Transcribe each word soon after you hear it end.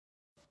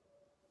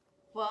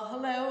Well,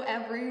 hello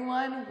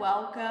everyone.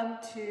 Welcome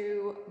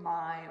to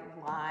my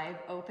live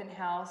open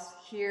house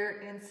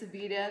here in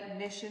Civita,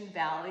 Mission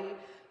Valley,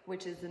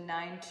 which is the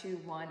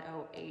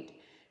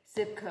 92108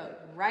 zip code.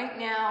 Right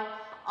now,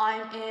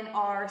 I'm in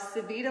our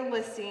Civita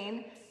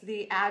listing.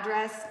 The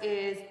address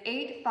is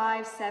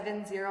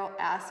 8570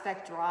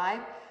 Aspect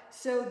Drive.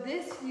 So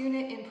this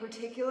unit in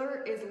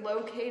particular is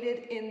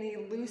located in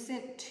the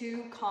Lucent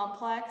II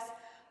complex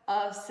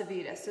of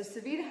Civita. So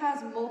Civita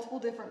has multiple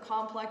different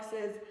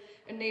complexes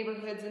and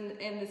neighborhoods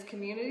in this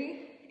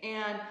community,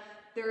 and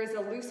there is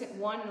a Lucent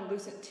I and a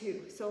Lucent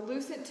II. So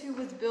Lucent II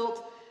was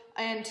built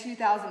in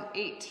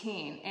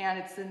 2018, and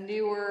it's the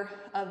newer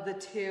of the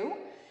two.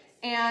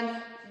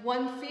 And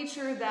one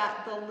feature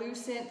that the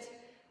Lucent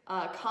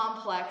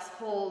complex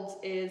holds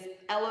is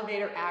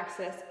elevator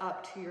access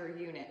up to your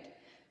unit.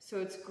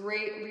 So it's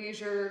great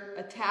leisure,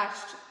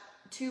 attached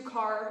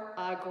two-car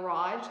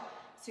garage.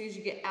 So as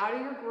you get out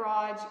of your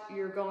garage,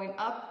 you're going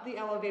up the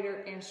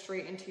elevator and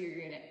straight into your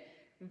unit.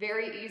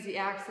 Very easy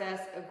access,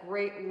 a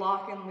great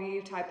lock and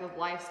leave type of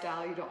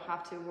lifestyle. You don't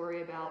have to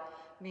worry about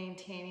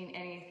maintaining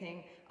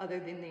anything other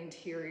than the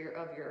interior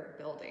of your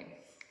building.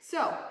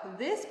 So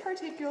this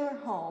particular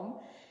home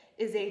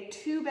is a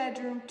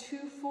 2-bedroom,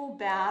 2 full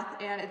bath,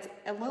 and it's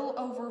a little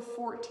over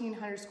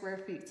 1,400 square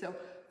feet. So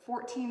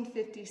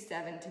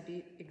 1,457 to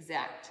be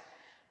exact.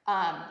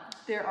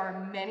 There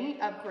are many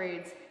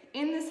upgrades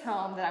in this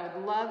home that I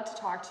would love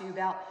to talk to you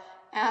about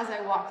as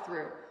I walk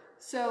through.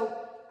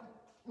 So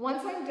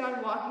once I'm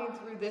done walking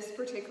through this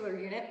particular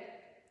unit,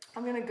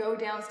 I'm gonna go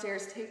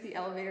downstairs, take the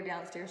elevator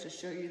downstairs to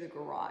show you the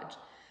garage.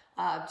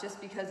 Just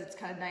because it's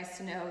kind of nice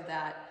to know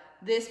that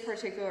this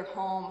particular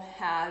home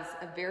has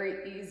a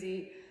very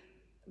easy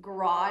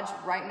garage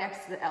right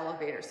next to the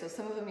elevator. So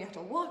some of them you have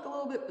to walk a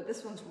little bit, but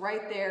this one's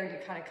right there and you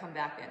kind of come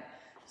back in.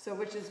 So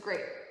which is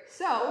great.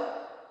 So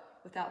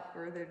without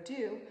further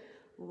ado,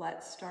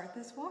 let's start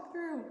this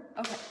walkthrough.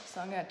 Okay, so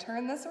I'm gonna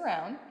turn this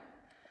around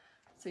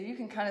so you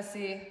can kind of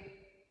see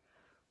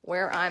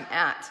where I'm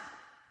at.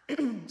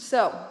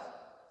 So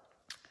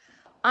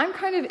I'm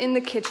kind of in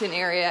the kitchen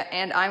area,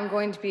 and I'm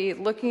going to be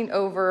looking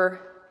over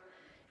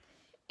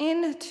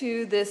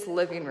into this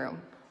living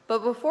room.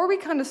 But before we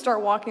kind of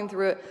start walking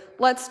through it,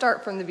 let's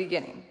start from the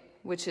beginning,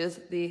 which is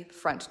the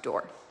front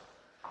door.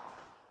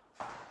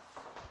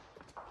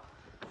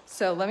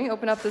 So let me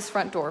open up this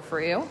front door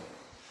for you.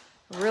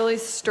 Really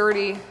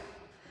sturdy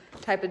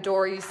type of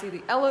door. You see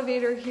the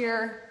elevator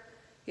here.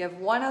 You have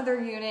one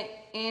other unit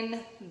on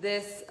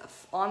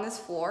this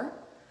floor,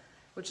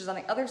 which is on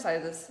the other side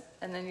of this,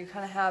 and then you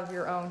kind of have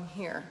your own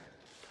here.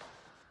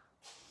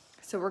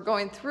 So we're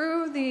going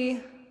through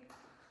the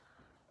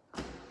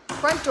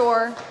front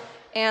door,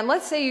 and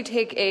let's say you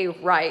take a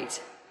right.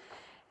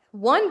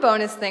 One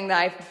bonus thing that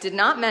I did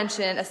not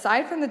mention,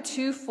 aside from the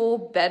 2 full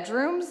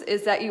bedrooms,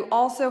 is that you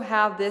also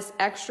have this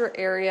extra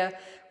area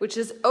which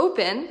is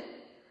open.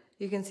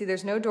 You can see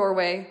there's no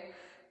doorway.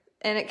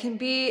 And it can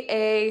be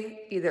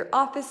either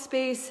office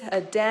space,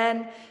 a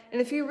den,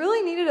 and if you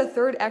really needed a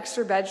 3rd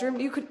extra bedroom,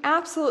 you could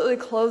absolutely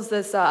close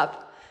this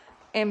up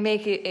and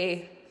make it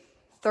a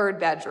 3rd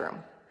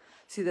bedroom.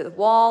 See the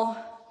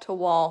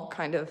wall-to-wall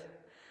kind of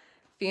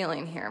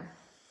feeling here.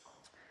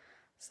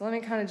 So let me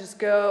kind of just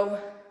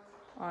go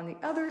on the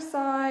other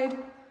side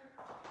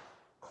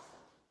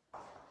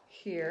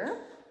here.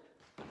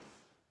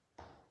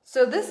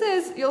 So this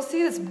is, you'll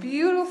see this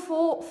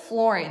beautiful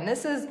flooring.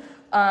 This is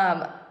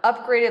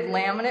upgraded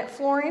laminate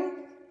flooring.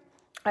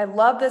 I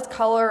love this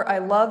color. I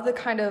love the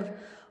kind of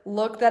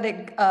look that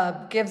it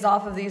gives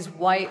off of these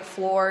white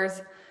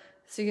floors.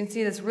 So you can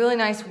see this really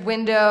nice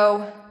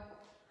window,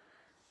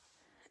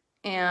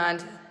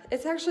 and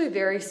it's actually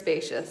very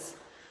spacious.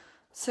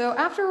 So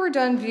after we're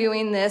done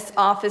viewing this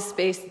office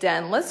space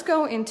den, let's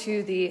go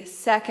into the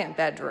 2nd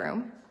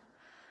bedroom.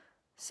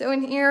 So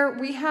in here,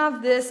 we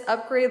have this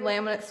upgraded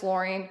laminate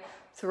flooring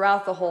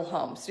throughout the whole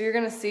home. So you're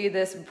gonna see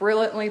this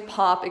brilliantly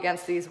pop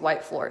against these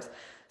white floors.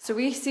 So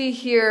we see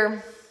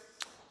here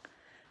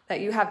that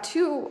you have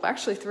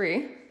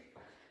 3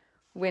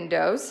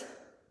 windows.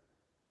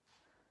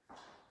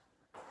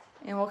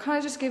 And we'll kind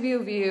of just give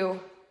you a view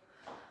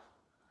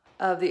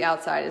of the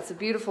outside. It's a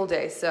beautiful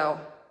day, so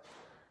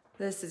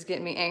this is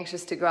getting me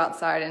anxious to go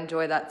outside and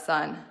enjoy that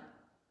sun.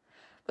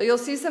 But you'll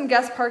see some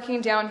guest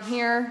parking down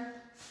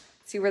here.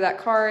 See where that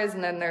car is,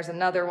 and then there's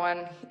another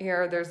one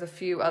here. There's a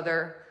few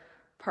other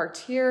parked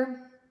here.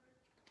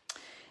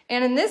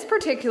 And in this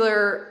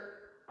particular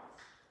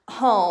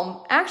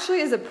home,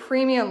 actually is a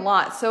premium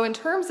lot. So in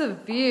terms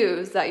of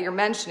views that you're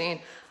mentioning,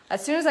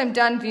 as soon as I'm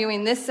done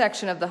viewing this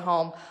section of the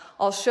home,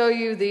 I'll show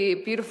you the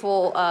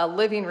beautiful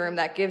living room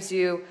that gives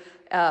you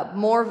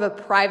more of a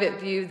private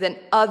view than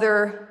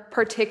other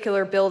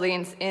particular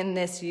buildings in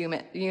this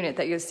unit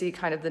that you'll see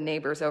kind of the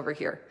neighbors over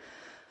here.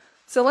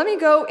 So let me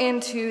go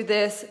into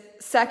this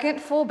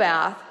 2nd full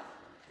bath.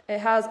 It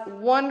has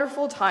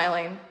wonderful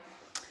tiling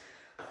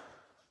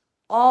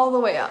all the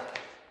way up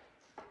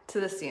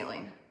to the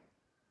ceiling.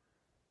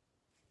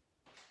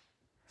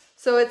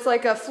 So it's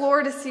like a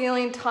floor to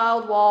ceiling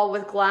tiled wall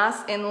with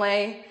glass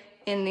inlay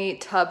in the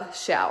tub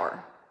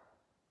shower.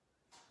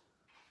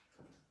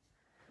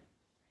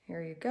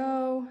 Here you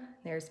go.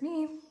 There's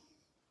me.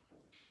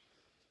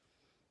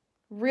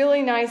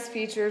 Really nice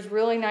features,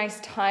 really nice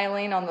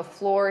tiling on the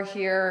floor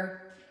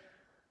here.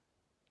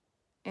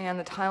 And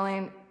the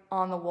tiling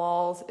on the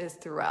walls is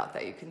throughout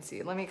that you can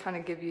see. Let me kind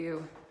of give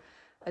you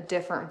a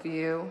different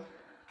view.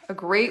 A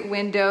great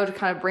window to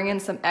kind of bring in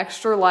some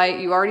extra light.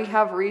 You already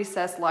have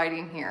recessed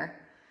lighting here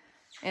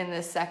in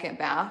this second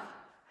bath,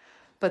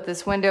 but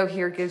this window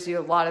here gives you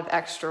a lot of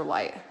extra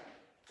light.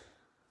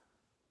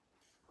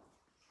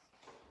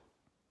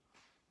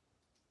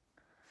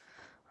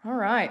 All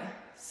right,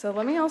 so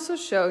let me also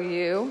show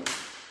you,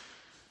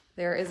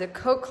 there is a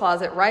coat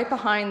closet right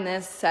behind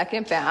this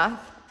second bath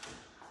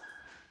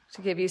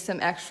to give you some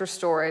extra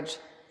storage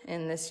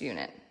in this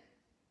unit.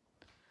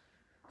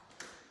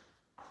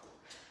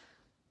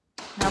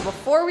 Now,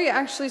 before we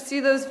actually see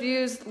those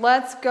views,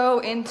 let's go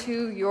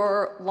into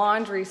your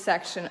laundry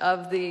section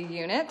of the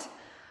unit.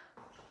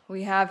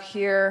 We have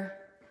here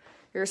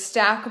your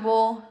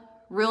stackable,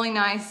 really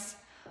nice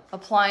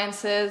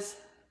appliances.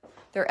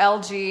 They're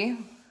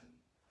LG.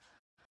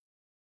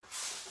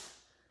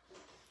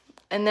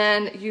 And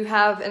then you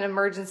have an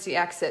emergency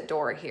exit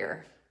door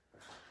here.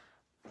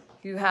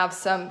 You have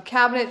some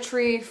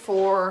cabinetry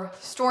for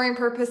storing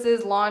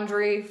purposes,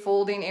 laundry,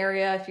 folding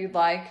area if you'd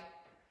like.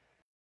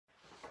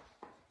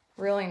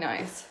 Really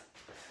nice.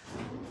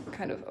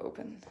 Kind of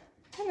open.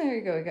 And there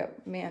you go, we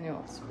got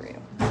manuals for you.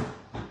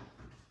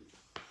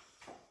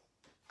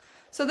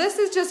 So this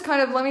is just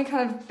kind of, let me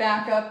kind of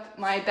back up.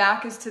 My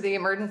back is to the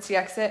emergency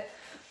exit,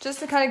 just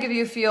to kind of give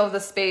you a feel of the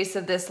space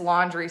of this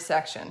laundry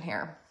section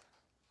here.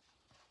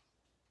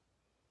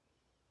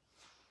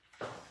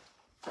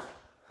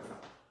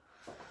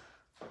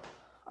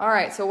 All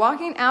right, so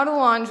walking out of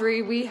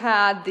laundry, we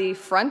had the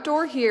front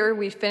door here.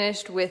 We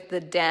finished with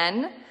the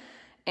den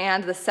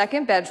and the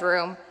second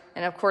bedroom,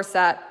 and of course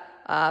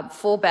that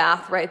full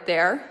bath right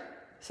there.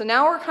 So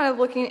now we're kind of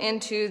looking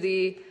into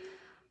the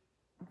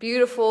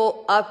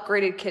beautiful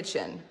upgraded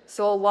kitchen.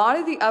 So a lot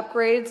of the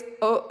upgrades,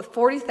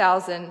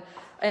 $40,000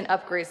 in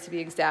upgrades to be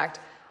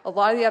exact, a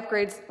lot of the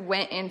upgrades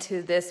went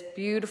into this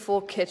beautiful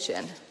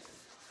kitchen.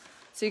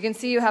 So you can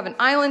see you have an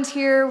island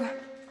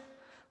here.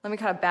 Let me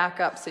kind of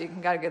back up so you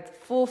can kind of get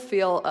the full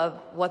feel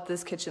of what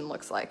this kitchen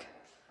looks like.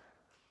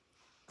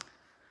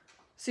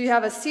 So you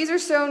have a Caesar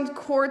stone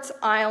quartz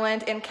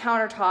island and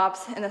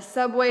countertops and a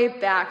subway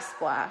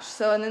backsplash.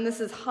 So, and then this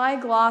is high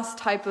gloss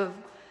type of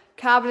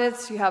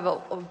cabinets. You have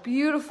a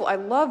beautiful, I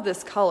love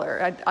this color.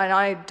 And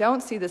I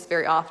don't see this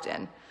very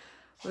often.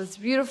 This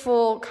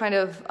beautiful kind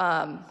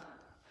of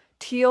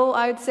teal,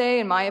 I'd say,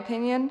 in my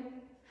opinion.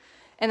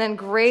 And then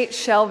great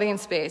shelving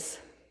space.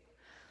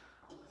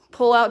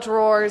 Pull-out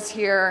drawers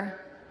here.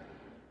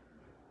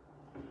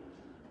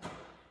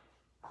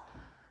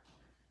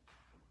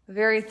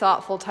 Very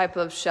thoughtful type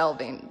of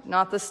shelving.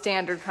 Not the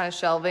standard kind of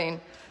shelving,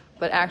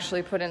 but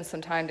actually put in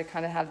some time to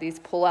kind of have these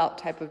pull-out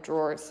type of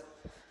drawers.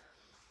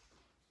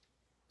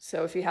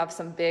 So if you have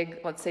some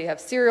big, let's say you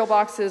have cereal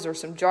boxes or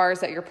some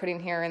jars that you're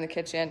putting here in the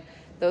kitchen,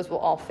 those will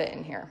all fit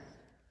in here.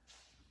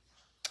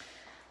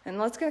 And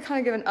let's kind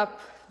of give an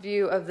up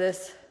view of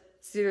this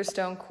Cedar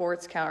stone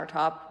quartz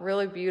countertop.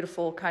 Really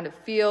beautiful kind of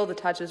feel. The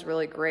touch is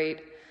really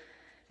great.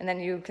 And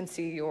then you can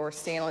see your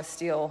stainless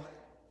steel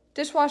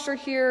dishwasher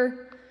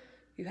here.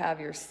 You have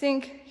your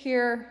sink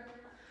here.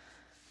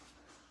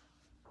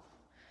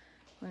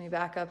 Let me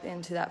back up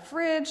into that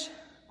fridge.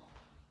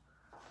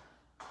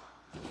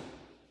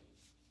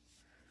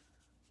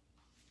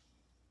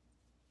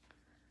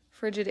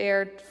 Frigid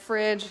air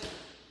fridge,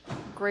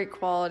 great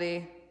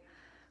quality.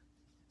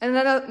 And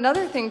then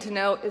another thing to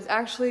note is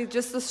actually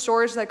just the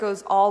storage that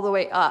goes all the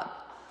way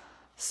up.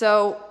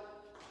 So,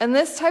 and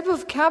this type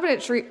of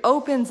cabinetry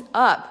opens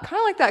up, kind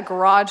of like that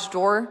garage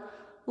door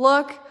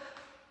look,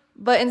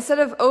 but instead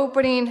of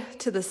opening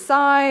to the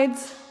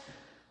sides,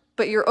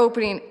 but you're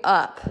opening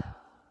up,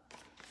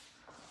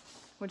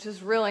 which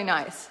is really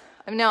nice.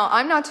 I mean, now,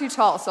 I'm not too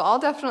tall, so I'll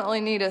definitely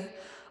need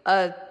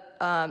a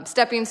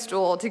stepping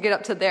stool to get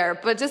up to there,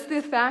 but just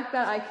the fact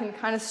that I can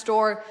kind of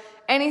store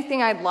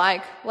anything I'd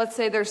like. Let's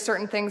say there's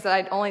certain things that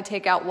I'd only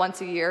take out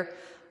once a year.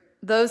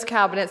 Those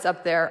cabinets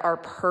up there are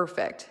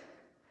perfect.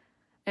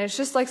 And it's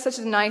just like such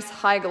a nice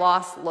high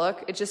gloss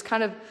look. It just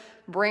kind of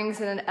brings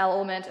in an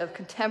element of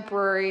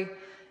contemporary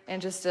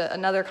and just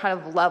another kind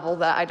of level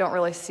that I don't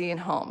really see in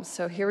homes.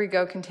 So here we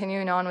go,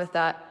 continuing on with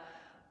that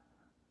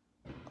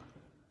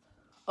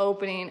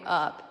opening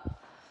up.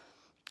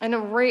 And a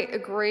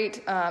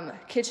great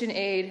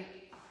KitchenAid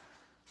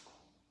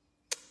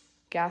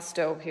gas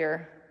stove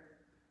here.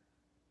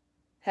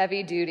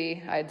 Heavy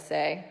duty, I'd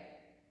say.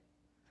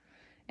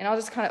 And I'll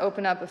just kind of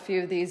open up a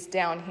few of these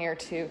down here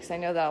too, because I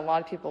know that a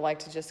lot of people like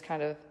to just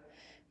kind of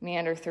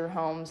meander through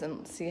homes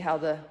and see how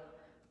the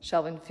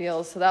shelving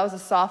feels. So that was a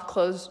soft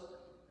close,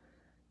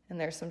 and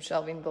there's some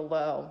shelving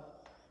below.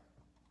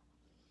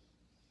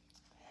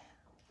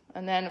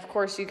 And then, of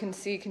course, you can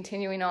see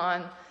continuing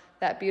on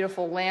that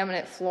beautiful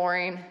laminate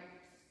flooring.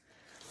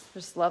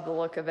 Just love the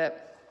look of it.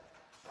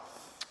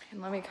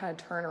 And let me kind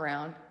of turn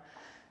around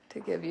to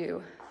give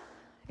you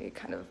a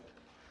kind of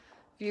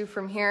view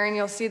from here. And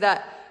you'll see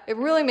that it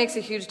really makes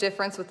a huge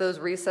difference with those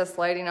recessed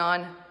lighting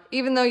on.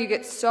 Even though you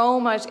get so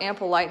much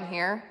ample light in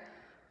here,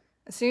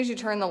 as soon as you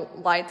turn the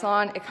lights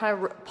on, it kind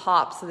of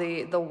pops.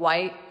 The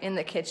white in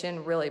the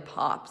kitchen really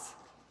pops.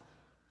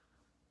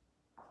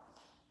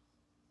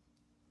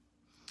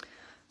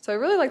 So I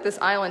really like this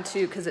island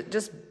too, because it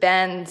just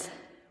bends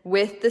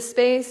with the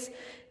space.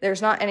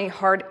 There's not any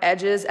hard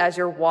edges as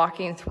you're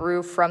walking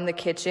through from the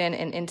kitchen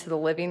and into the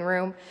living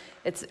room.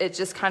 It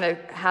just kind of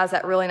has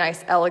that really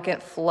nice,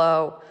 elegant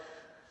flow.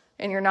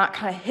 And you're not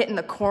kind of hitting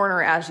the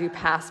corner as you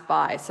pass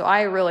by. So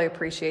I really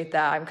appreciate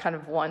that. I'm kind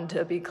of one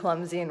to be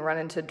clumsy and run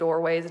into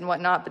doorways and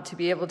whatnot, but to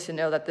be able to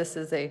know that this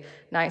is a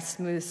nice,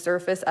 smooth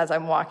surface as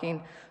I'm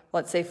walking,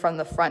 let's say from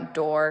the front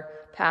door,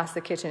 past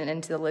the kitchen and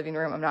into the living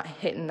room, I'm not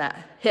hitting that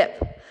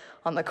hip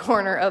on the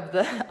corner of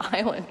the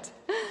island.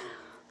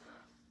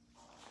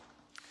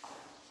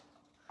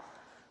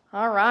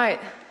 All right,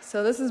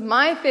 so this is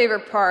my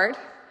favorite part,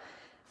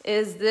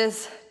 is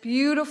this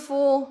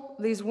beautiful,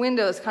 these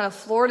windows, kind of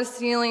floor to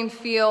ceiling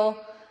feel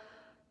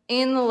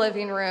in the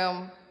living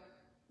room.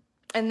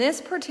 And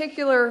this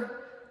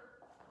particular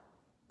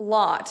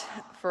lot,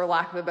 for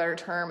lack of a better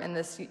term, and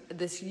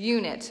this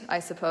unit, I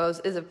suppose,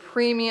 is a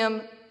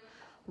premium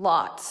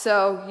lot.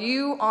 So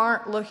you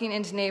aren't looking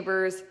into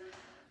neighbors.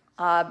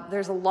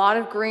 There's a lot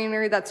of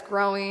greenery that's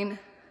growing.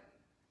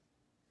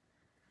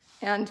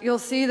 And you'll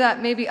see that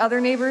maybe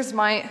other neighbors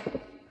might,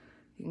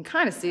 you can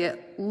kind of see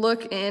it,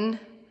 look in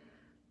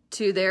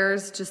to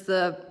theirs, just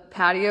the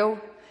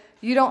patio.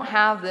 You don't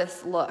have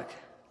this look,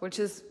 which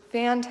is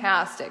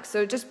fantastic.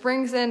 So it just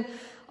brings in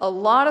a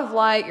lot of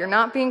light. You're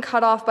not being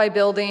cut off by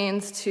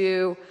buildings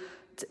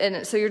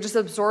and so you're just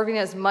absorbing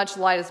as much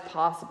light as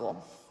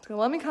possible. So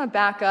let me kind of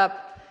back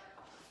up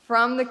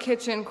from the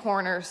kitchen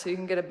corner so you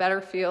can get a better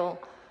feel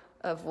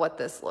of what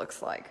this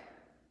looks like.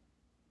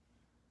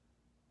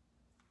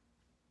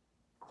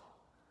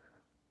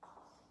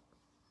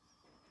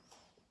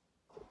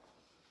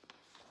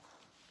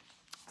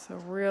 So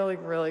really,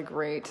 really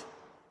great.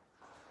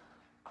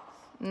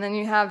 And then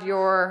you have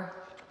your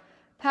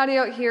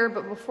patio out here,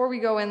 but before we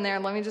go in there,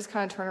 let me just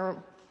kind of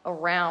turn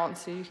around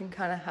so you can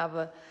kind of have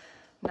a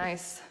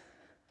nice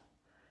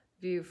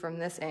view from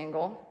this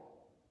angle.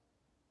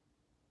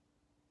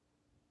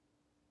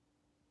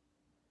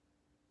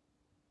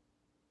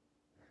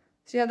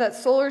 So you have that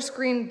solar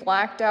screen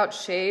blacked out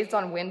shades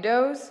on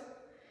windows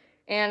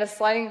and a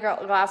sliding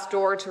glass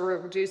door to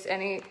reduce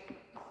any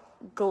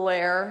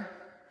glare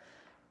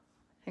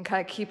and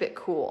kind of keep it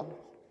cool.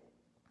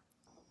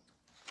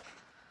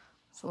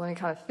 So let me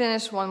kind of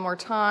finish one more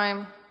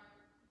time.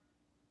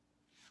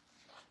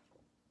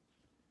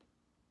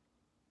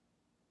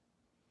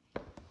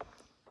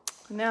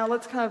 Now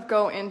let's kind of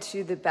go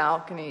into the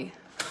balcony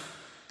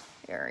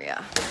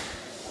area.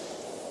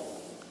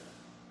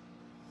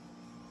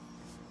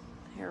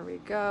 Here we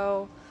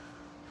go.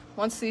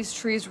 Once these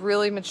trees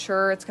really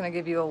mature, it's going to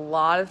give you a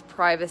lot of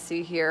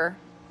privacy here.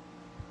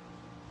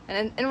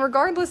 And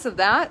regardless of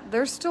that,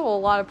 there's still a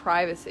lot of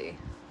privacy.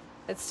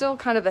 It's still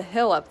kind of a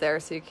hill up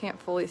there, so you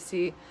can't fully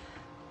see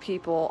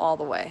people all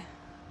the way.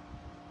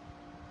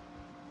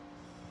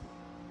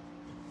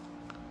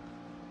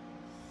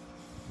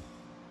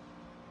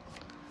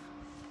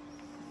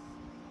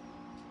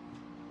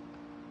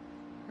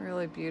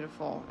 Really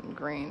beautiful and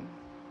green.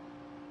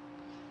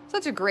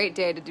 Such a great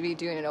day to be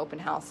doing an open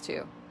house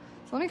too.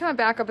 So let me kind of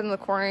back up in the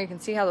corner. You can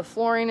see how the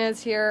flooring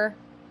is here.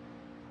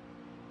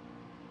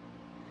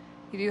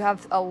 You do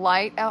have a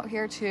light out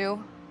here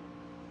too.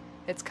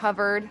 It's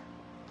covered.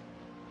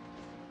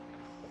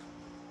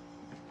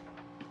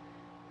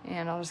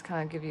 And I'll just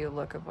kind of give you a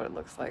look of what it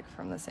looks like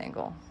from this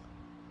angle.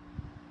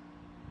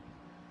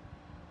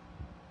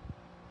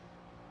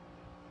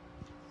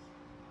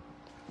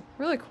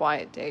 Really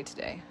quiet day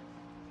today.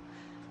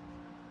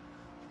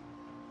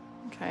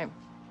 Okay.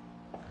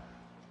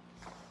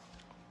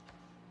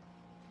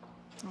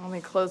 Let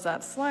me close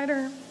that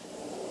slider.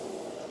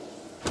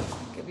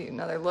 Give you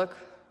another look.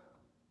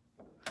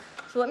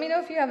 So let me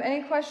know if you have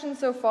any questions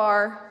so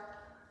far.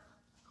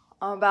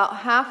 I'm about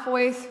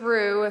halfway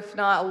through, if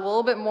not a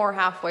little bit more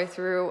halfway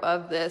through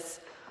of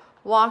this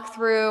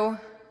walkthrough,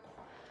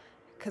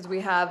 because we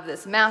have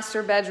this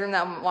master bedroom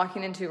that I'm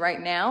walking into right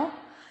now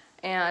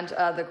and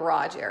the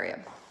garage area.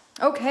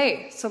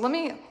 Okay, so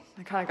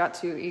I kind of got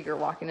too eager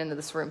walking into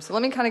this room. So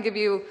let me kind of give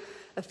you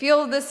a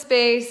feel of this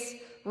space,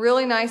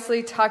 really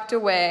nicely tucked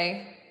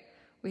away.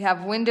 We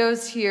have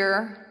windows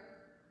here.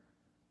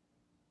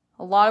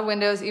 A lot of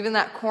windows, even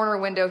that corner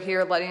window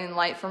here, letting in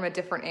light from a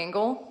different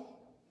angle.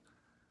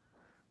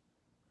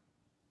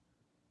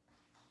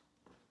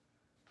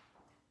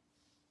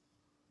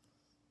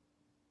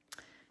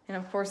 And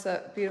of course,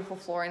 that beautiful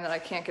flooring that I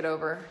can't get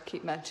over,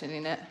 keep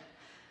mentioning it.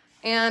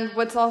 And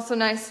what's also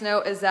nice to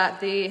note is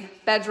that the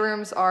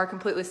bedrooms are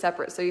completely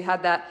separate. So you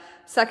had that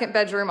second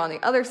bedroom on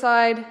the other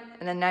side,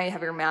 and then now you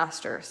have your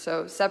master.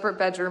 So separate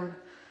bedroom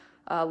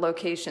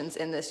locations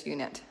in this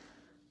unit.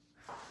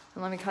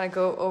 And let me kind of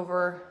go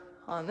over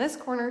on this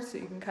corner so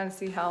you can kind of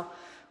see how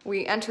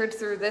we entered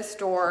through this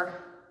door.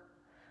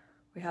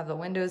 We have the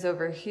windows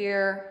over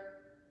here.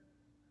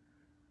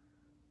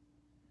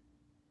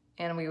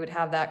 And we would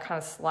have that kind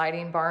of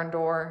sliding barn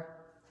door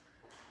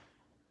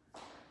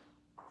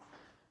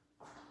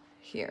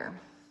here.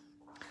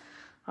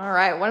 All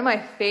right, one of my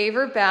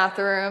favorite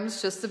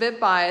bathrooms, just a bit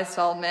biased,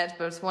 I'll admit,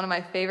 but it's one of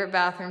my favorite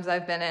bathrooms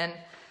I've been in,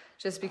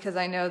 just because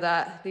I know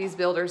that these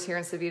builders here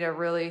in Civita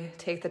really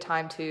take the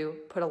time to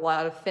put a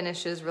lot of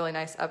finishes, really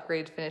nice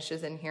upgrade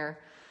finishes in here.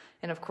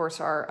 And of course,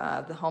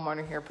 the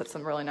homeowner here put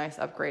some really nice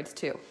upgrades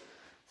too.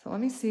 So let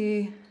me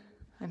see,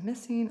 I'm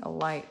missing a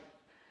light.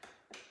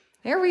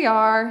 There we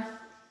are.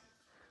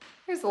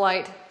 Here's the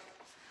light.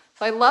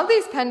 So I love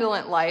these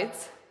pendant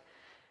lights.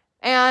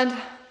 And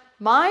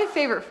my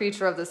favorite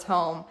feature of this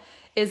home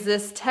is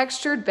this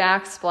textured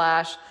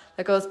backsplash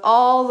that goes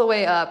all the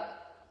way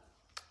up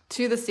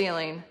to the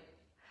ceiling.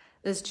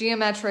 This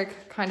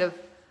geometric kind of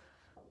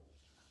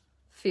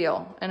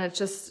feel. And it's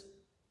just,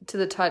 to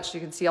the touch, you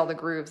can see all the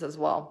grooves as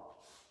well.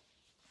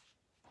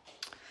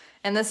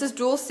 And this is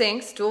dual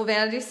sinks, dual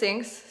vanity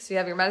sinks. So you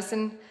have your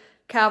medicine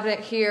cabinet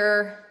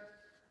here.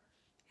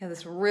 You have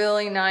this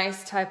really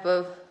nice type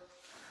of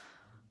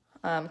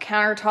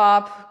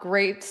countertop,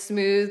 great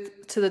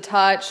smooth to the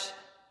touch.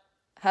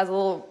 Has a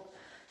little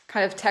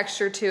kind of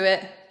texture to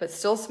it, but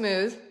still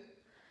smooth.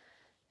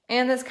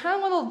 And this kind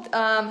of little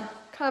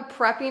kind of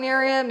prepping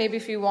area, maybe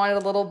if you wanted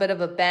a little bit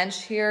of a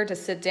bench here to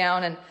sit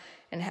down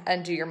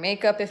and do your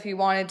makeup if you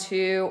wanted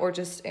to, or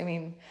just, I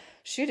mean,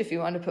 shoot, if you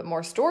wanted to put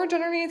more storage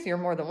underneath, you're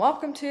more than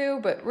welcome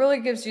to, but really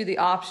gives you the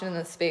option and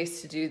the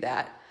space to do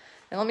that.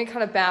 And let me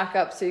kind of back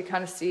up so you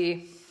kind of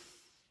see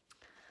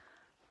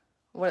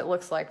what it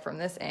looks like from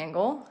this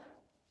angle.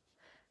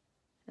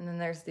 And then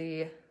there's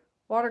the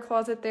water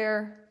closet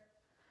there.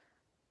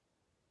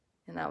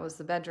 And that was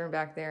the bedroom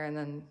back there. And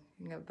then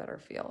you can get a better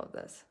feel of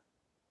this.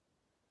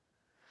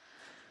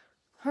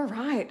 All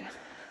right.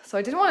 So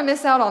I didn't want to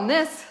miss out on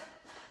this.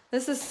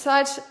 This is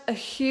such a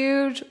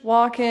huge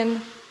walk-in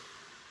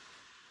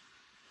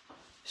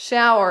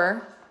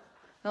shower.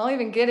 And I'll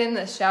even get in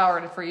this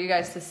shower for you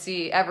guys to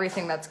see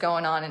everything that's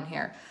going on in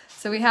here.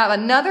 So we have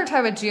another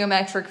type of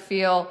geometric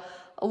feel,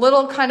 a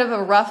little kind of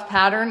a rough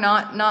pattern,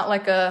 not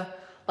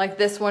like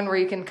this one where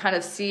you can kind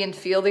of see and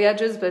feel the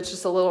edges, but it's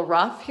just a little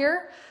rough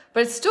here.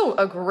 But it's still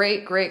a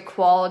great, great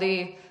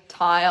quality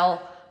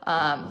tile,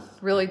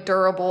 really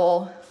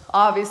durable,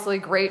 obviously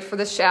great for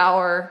the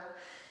shower.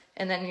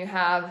 And then you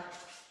have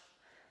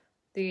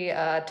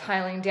the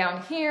tiling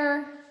down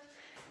here.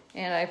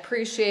 And I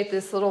appreciate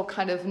this little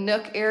kind of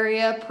nook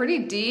area, pretty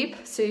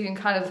deep, so you can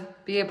kind of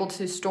be able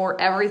to store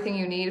everything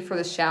you need for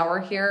the shower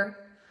here.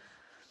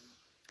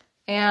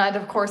 And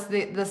of course,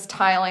 this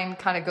tiling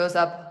kind of goes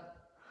up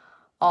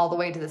all the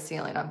way to the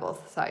ceiling on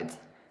both sides.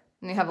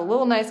 And you have a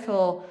little nice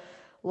little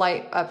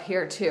light up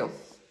here too.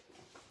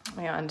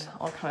 And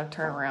I'll kind of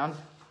turn around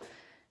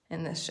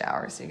in this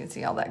shower so you can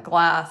see all that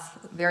glass,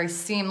 very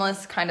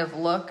seamless kind of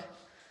look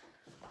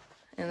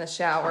in the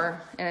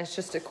shower. And it's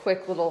just a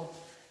quick little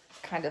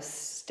kind of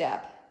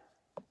step.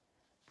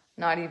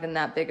 Not even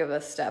that big of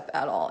a step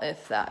at all,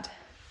 if that.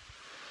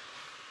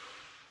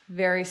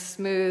 Very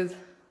smooth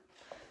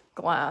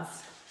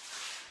glass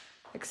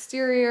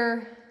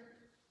exterior.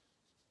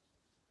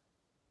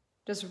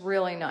 Just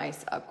really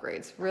nice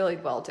upgrades, really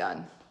well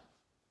done.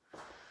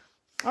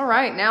 All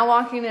right, now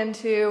walking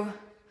into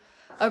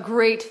a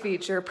great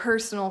feature,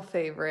 personal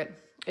favorite,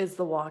 is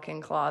the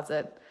walk-in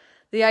closet.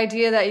 The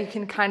idea that you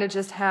can kind of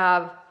just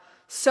have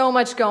so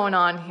much going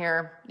on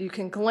here. You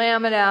can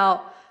glam it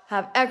out,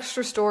 have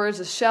extra storage,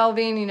 the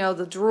shelving, you know,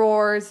 the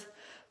drawers.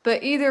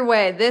 But either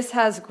way, this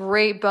has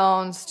great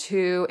bones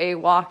to a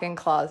walk-in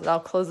closet. I'll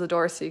close the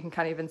door so you can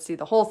kind of even see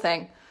the whole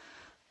thing.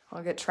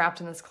 I'll get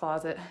trapped in this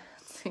closet.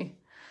 Let's see.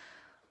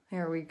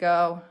 There we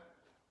go.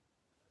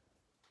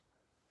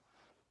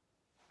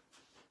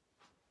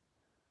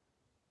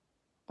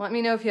 Let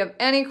me know if you have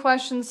any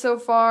questions so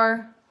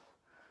far.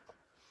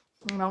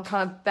 And I'll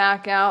kind of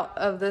back out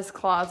of this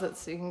closet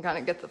so you can kind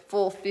of get the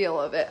full feel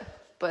of it.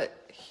 But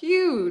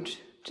huge,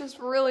 just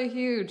really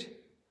huge.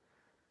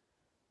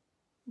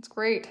 It's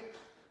great.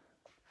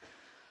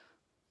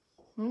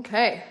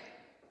 Okay.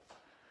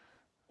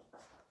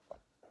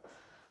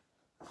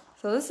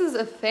 So this is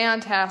a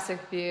fantastic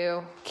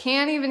view.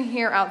 Can't even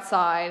hear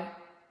outside.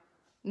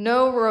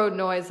 No road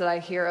noise that I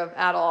hear of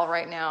at all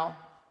right now.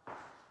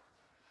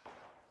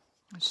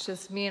 It's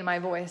just me and my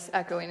voice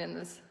echoing in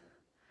this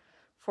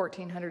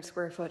 1,400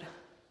 square foot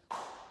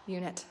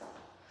unit.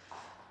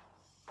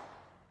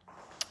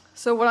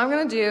 So what I'm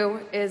going to do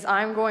is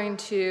I'm going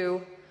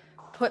to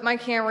put my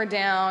camera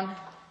down.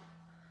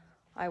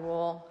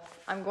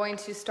 I'm going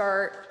to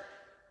start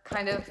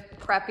kind of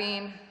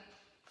prepping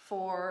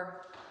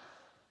for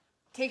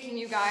taking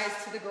you guys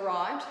to the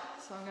garage.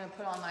 So I'm going to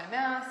put on my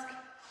mask.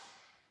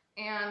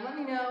 And let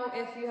me know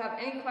if you have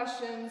any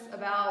questions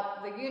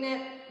about the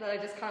unit that I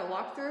just kind of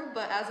walked through.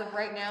 But as of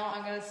right now,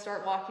 I'm going to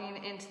start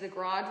walking into the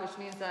garage, which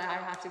means that I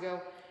have to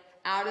go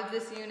out of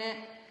this unit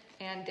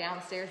and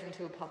downstairs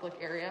into a public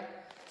area.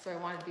 So I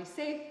wanted to be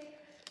safe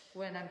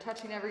when I'm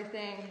touching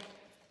everything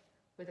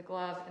with a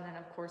glove, and then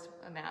of course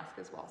a mask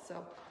as well.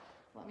 So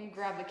let me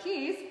grab the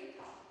keys.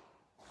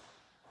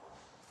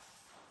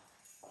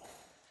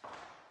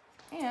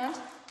 And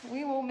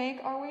we will make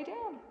our way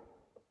down.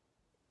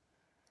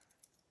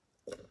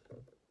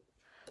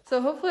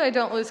 So hopefully I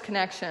don't lose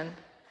connection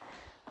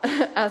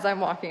as I'm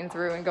walking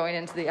through and going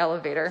into the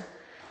elevator.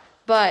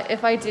 But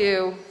if I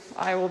do,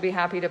 I will be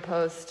happy to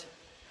post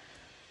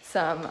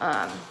some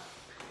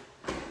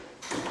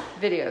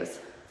videos.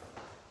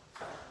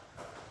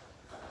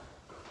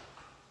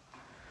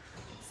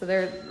 So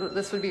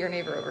this would be your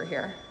neighbor over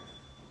here.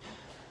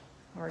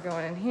 We're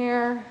going in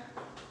here.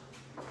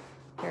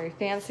 Very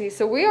fancy.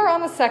 So we are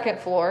on the second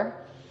floor,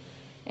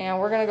 and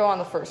we're gonna go on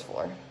the first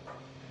floor.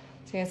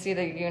 So you can see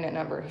the unit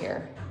number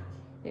here,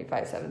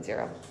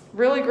 8570.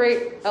 Really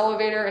great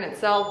elevator in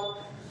itself,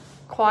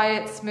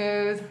 quiet,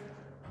 smooth.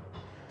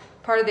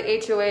 Part of the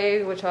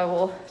HOA, which I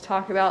will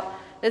talk about.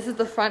 This is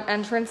the front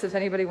entrance if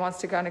anybody wants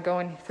to kind of go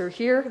in through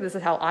here. This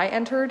is how I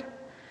entered.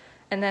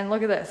 And then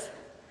look at this.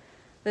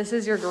 This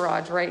is your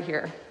garage right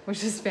here,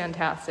 which is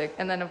fantastic.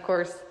 And then of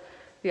course,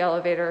 the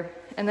elevator,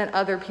 and then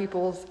other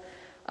people's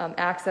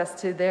access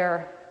to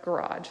their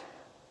garage.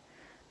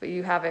 But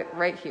you have it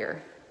right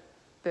here.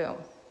 Boom.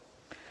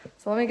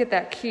 So let me get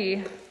that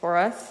key for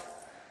us.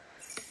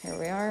 Here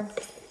we are.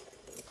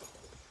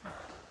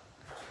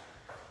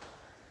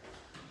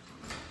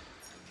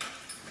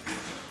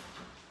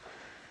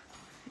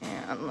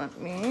 And let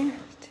me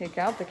take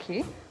out the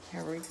key.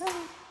 Here we go.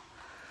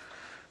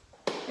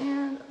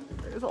 And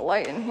there's a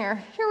light in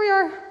here. Here we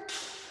are.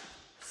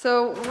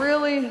 So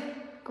really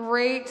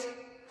great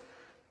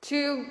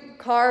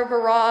 2-car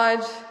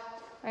garage.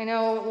 I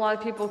know a lot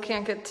of people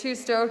can't get too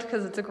stoked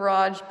because it's a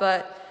garage,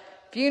 but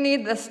if you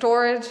need the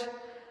storage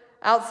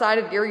outside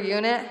of your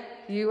unit,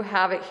 you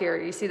have it here.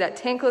 You see that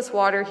tankless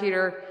water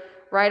heater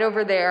right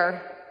over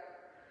there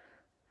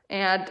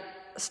and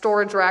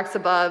storage racks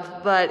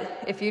above,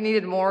 but if you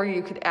needed more,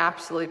 you could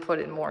absolutely put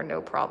in more,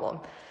 no problem.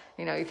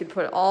 You know, you could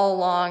put it all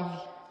along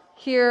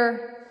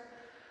here.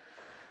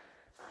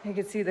 You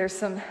can see there's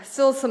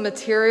still some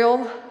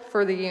material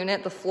for the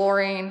unit, the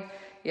flooring.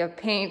 You have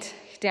paint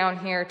down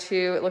here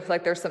too. It looks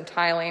like there's some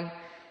tiling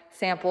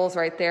samples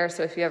right there.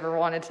 So if you ever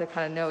wanted to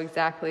kind of know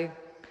exactly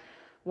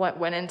what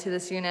went into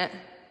this unit.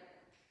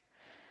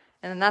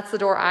 And then that's the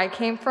door I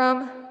came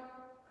from.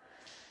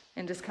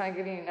 And just kind of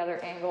giving you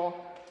another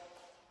angle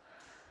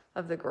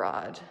of the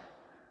garage.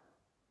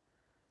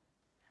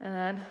 And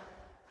then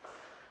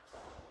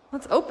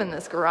let's open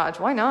this garage.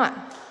 Why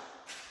not?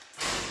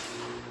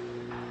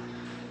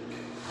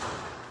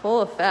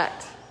 Full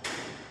effect.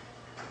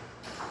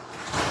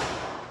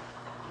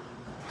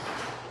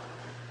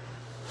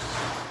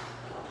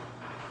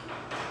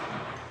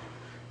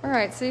 All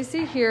right, so you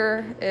see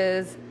here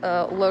is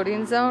a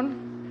loading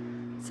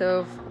zone.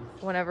 So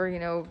whenever, you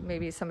know,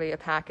 maybe a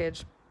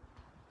package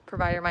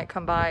provider might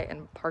come by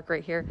and park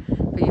right here.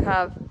 But you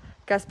have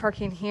guest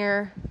parking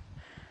here,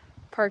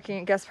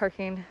 guest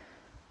parking,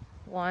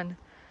 1,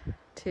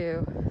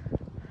 2,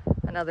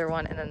 another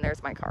one, and then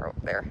there's my car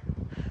over there.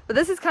 But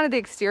this is kind of the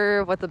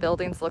exterior of what the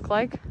buildings look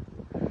like.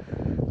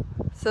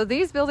 So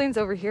these buildings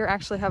over here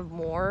actually have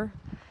more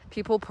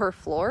people per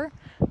floor,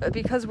 but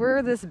because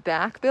we're this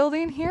back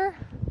building here,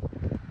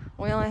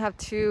 we only have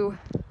 2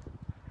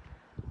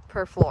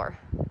 per floor.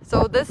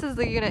 So this is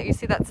the unit. You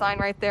see that sign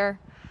right there?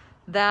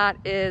 That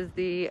is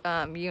the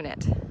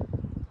unit.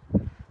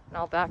 And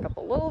I'll back up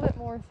a little bit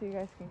more so you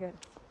guys can get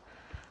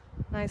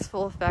a nice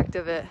full effect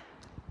of it.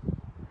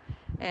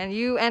 And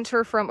you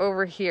enter from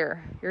over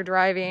here. You're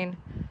driving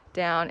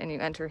down and you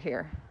enter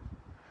here.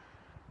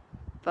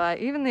 But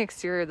even the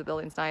exterior of the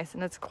building's nice,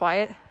 and it's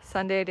quiet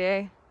Sunday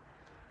day.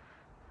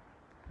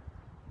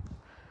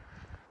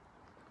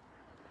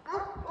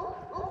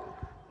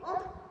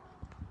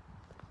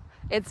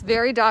 It's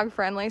very dog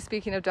friendly.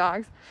 Speaking of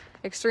dogs,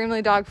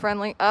 extremely dog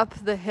friendly. Up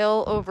the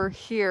hill over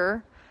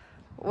here,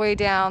 way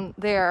down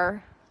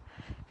there,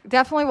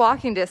 definitely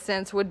walking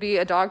distance would be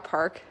a dog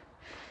park,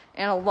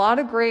 and a lot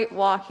of great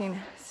walking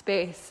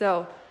space.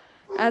 So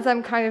as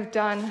I'm kind of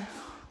done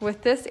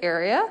with this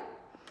area,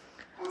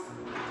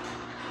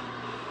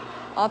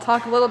 I'll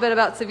talk a little bit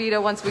about Civita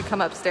once we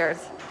come upstairs.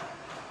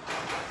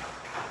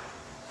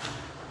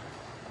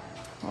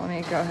 Let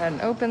me go ahead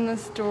and open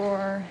this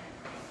door.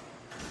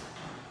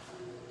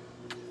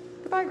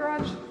 Goodbye,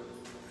 garage.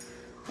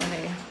 Let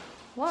me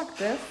lock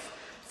this.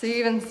 So you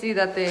even see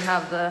that they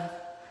have the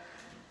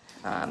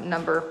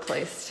number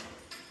placed.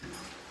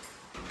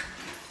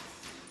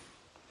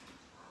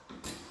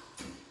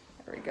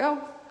 There we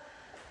go.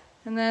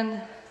 And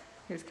then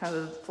here's kind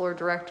of the floor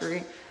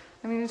directory.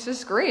 I mean, it's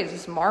just great. It's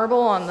just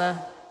marble on the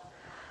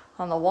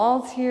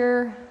walls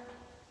here.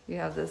 You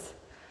have this,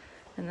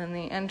 and then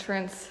the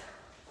entrance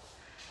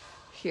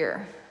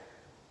here.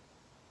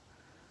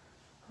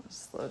 I'll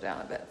just slow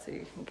down a bit so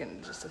you can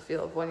get just a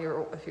feel of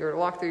if you were to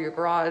walk through your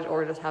garage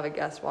or just have a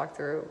guest walk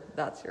through,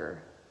 that's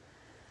your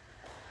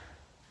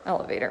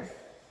elevator.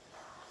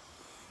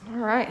 All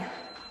right.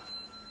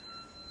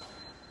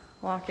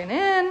 Walking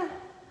in,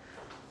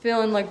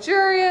 feeling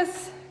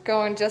luxurious,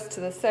 going just to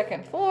the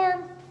second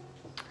floor.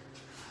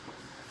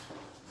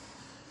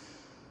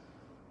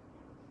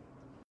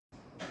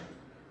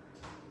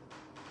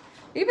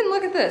 Even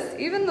look at this,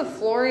 even the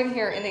flooring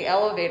here in the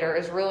elevator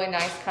is really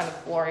nice kind of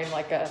flooring,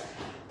 like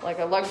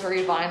a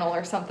luxury vinyl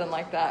or something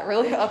like that.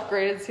 Really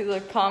upgraded to the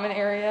common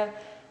area.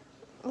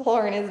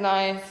 Flooring is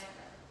nice.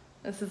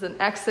 This is an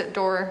exit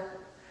door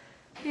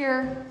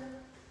here.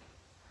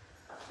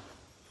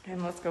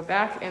 And let's go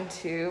back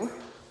into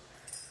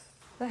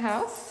the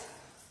house.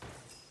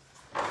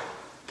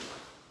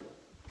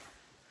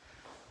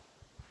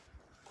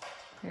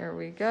 Here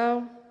we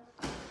go.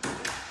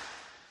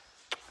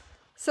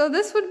 So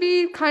this would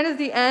be kind of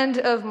the end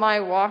of my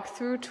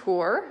walkthrough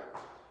tour.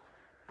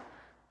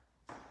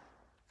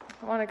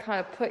 I want to kind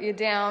of put you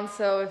down,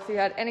 so if you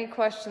had any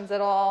questions at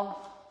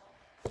all,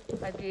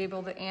 I'd be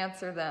able to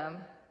answer them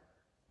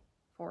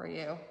for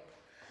you.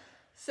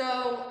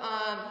 So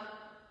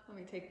let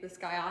me take this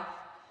guy off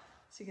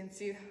so you can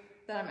see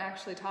that I'm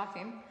actually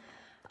talking.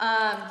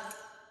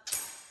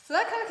 So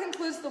that kind of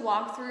concludes the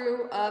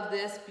walkthrough of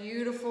this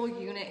beautiful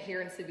unit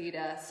here in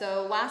Civita.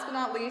 So last but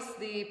not least,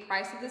 the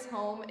price of this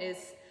home is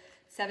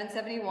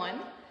 $771.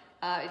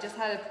 It just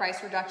had a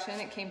price reduction.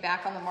 It came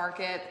back on the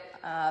market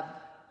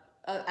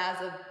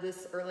as of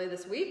early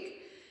this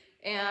week.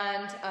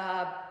 And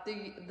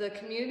the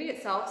community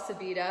itself,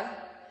 Civita,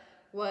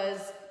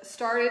 was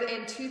started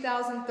in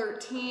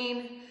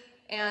 2013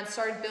 and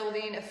started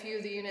building a few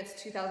of the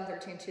units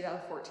 2013,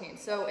 2014.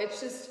 So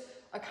it's just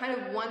a kind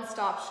of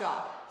one-stop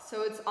shop.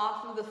 So it's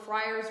off of the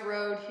Friars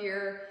Road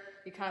here.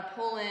 You kind of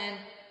pull in,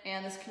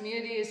 and this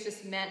community is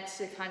just meant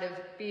to kind of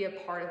be a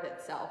part of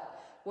itself.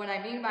 What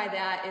I mean by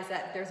that is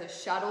that there's a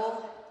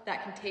shuttle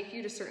that can take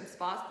you to certain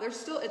spots. It's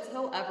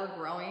still ever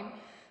growing.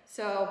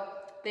 So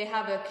they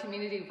have a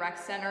community rec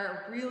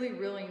center, really,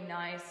 really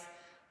nice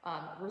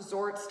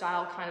resort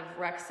style kind of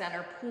rec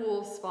center,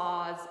 pool,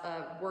 spas,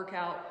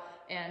 workout,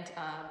 and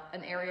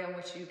an area in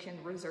which you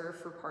can reserve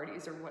for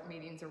parties or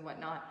meetings or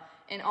whatnot.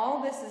 And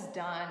all this is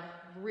done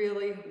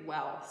really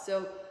well.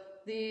 So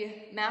the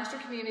master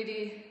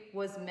community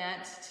was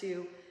meant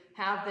to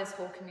have this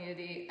whole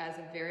community as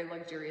a very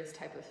luxurious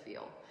type of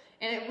feel.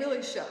 And it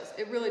really shows,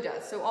 it really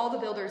does. So all the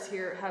builders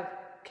here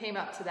came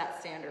up to that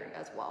standard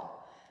as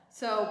well.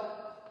 So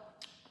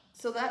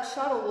that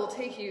shuttle will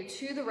take you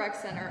to the rec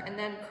center, and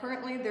then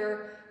currently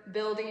they're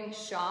building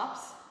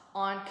shops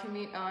on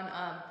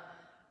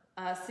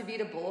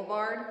Civita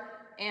Boulevard,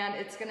 and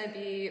it's gonna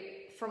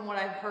be, from what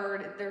I've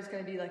heard, there's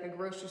gonna be like a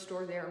grocery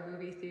store there, a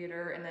movie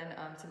theater, and then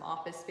some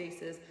office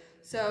spaces.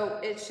 So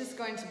it's just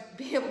going to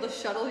be able to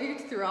shuttle you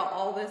throughout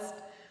all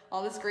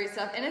this great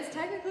stuff. And it's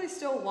technically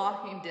still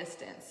walking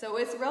distance. So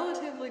it's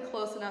relatively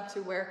close enough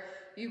to where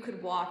you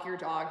could walk your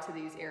dog to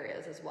these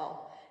areas as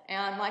well.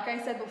 And like I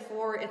said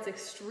before, it's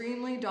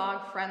extremely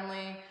dog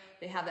friendly.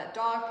 They have that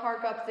dog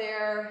park up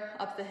there,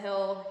 up the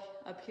hill,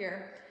 up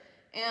here.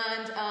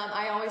 And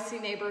I always see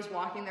neighbors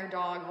walking their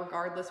dog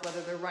regardless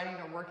whether they're running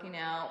or working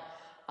out.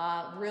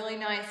 Really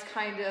nice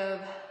kind of,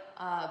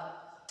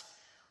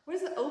 what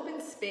is it,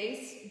 open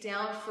space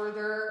down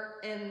further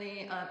in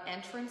the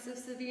entrance of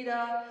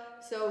Civita.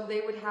 So they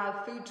would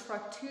have food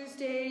truck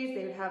Tuesdays,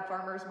 they would have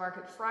farmers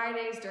market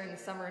Fridays during the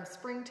summer and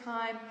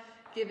springtime.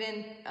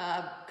 Given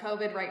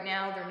COVID right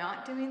now, they're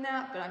not doing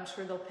that, but I'm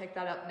sure they'll pick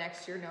that up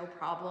next year, no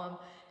problem.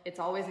 It's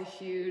always a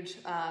huge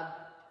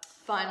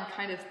fun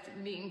kind of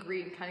meet and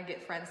greet and kind of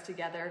get friends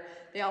together.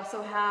 They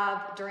also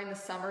have, during the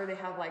summer, they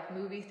have like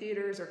movie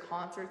theaters or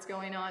concerts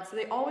going on. So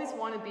they always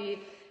want to be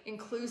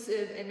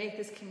inclusive and make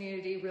this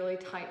community really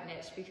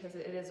tight-knit because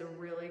it is a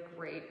really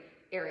great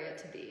area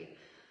to be.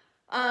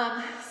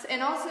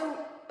 And also,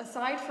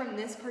 aside from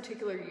this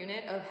particular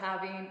unit of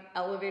having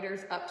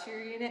elevators up to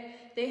your unit,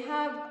 they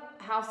have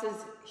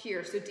houses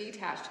here, so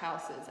detached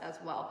houses as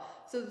well.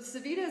 So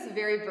Civita is a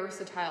very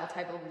versatile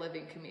type of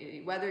living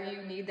community, whether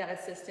you need that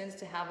assistance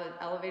to have an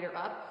elevator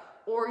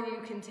up, or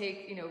you can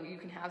take, you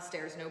can have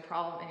stairs, no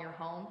problem, in your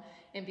home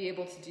and be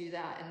able to do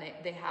that. And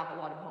they have a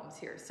lot of homes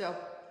here. So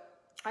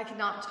I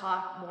cannot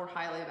talk more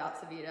highly about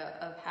Civita,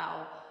 of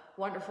how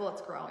wonderful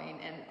it's growing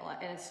and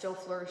it's still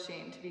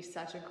flourishing to be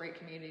such a great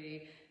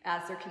community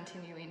as they're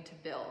continuing to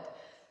build.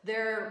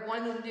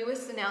 One of the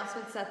newest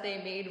announcements that they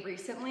made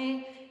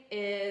recently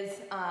is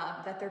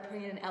that they're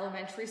putting an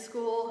elementary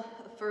school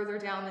further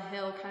down the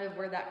hill, kind of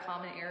where that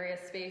common area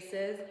space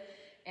is.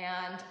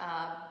 And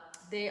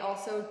they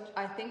also,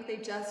 I think they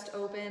just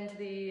opened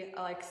the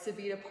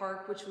Civita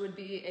Park, which would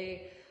be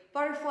a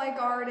butterfly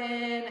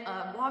garden,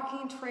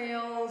 walking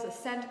trails, a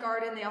scent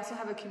garden. They also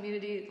have a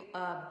community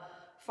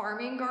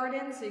farming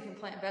garden, so you can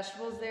plant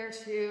vegetables there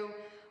too.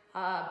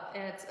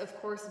 And it's of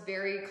course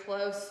very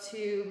close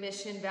to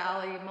Mission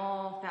Valley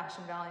Mall,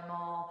 Fashion Valley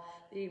Mall,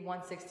 the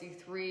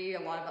 163, a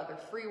lot of other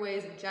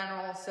freeways in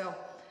general. So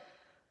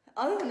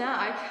other than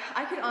that,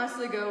 I could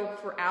honestly go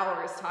for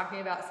hours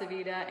talking about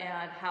Civita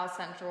and how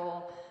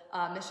central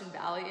Mission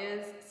Valley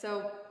is.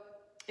 So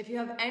if you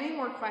have any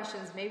more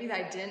questions, maybe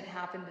that I didn't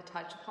happen to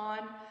touch upon,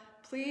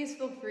 please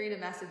feel free to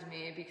message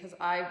me, because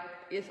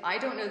if I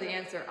don't know the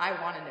answer, I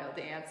want to know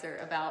the answer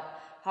about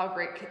how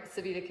great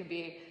Civita can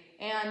be.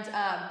 And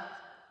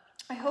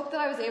I hope that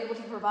I was able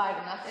to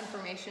provide enough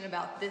information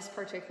about this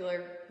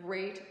particular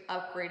great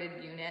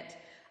upgraded unit.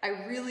 I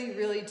really,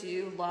 really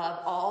do love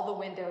all the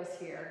windows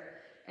here.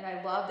 And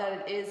I love that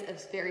it is a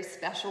very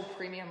special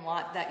premium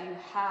lot, that you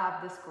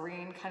have this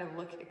green kind of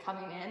look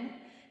coming in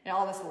and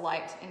all this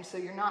light. And so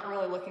you're not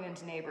really looking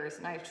into neighbors.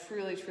 And I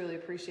truly, truly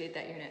appreciate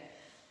that unit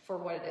for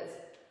what it is.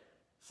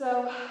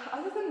 So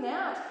other than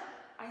that,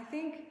 I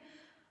think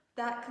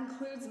that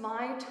concludes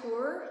my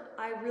tour.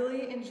 I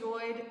really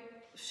enjoyed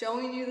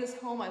showing you this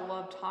home. I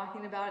love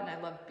talking about it, and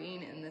I love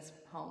being in this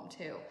home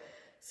too.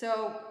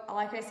 So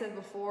like I said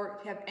before,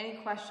 if you have any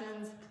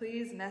questions,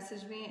 please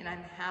message me, and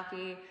I'm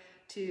happy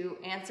to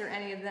answer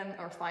any of them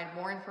or find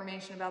more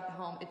information about the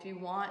home. If you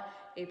want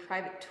a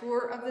private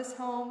tour of this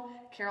home,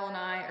 Carol and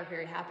I are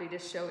very happy to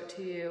show it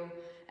to you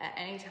at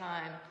any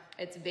time.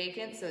 It's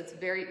vacant, so it's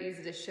very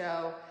easy to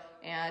show,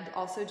 and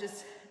also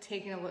just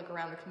taking a look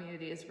around the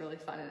community is really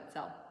fun in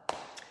itself.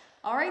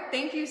 All right,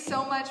 thank you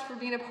so much for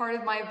being a part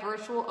of my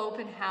virtual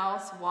open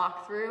house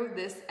walkthrough.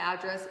 This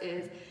address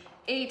is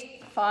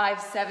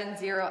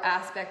 8570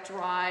 Aspect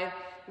Drive,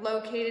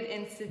 located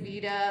in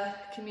Civita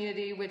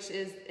community, which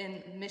is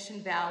in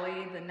Mission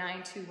Valley, the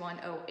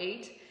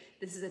 92108.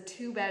 This is a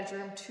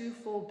 2-bedroom, 2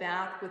 full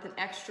bath with an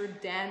extra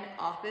den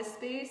office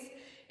space,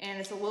 and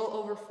it's a little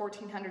over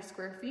 1,400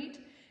 square feet.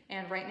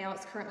 And right now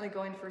it's currently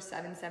going for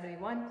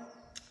 $771.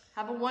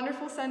 Have a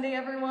wonderful Sunday,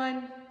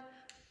 everyone.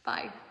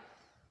 Bye.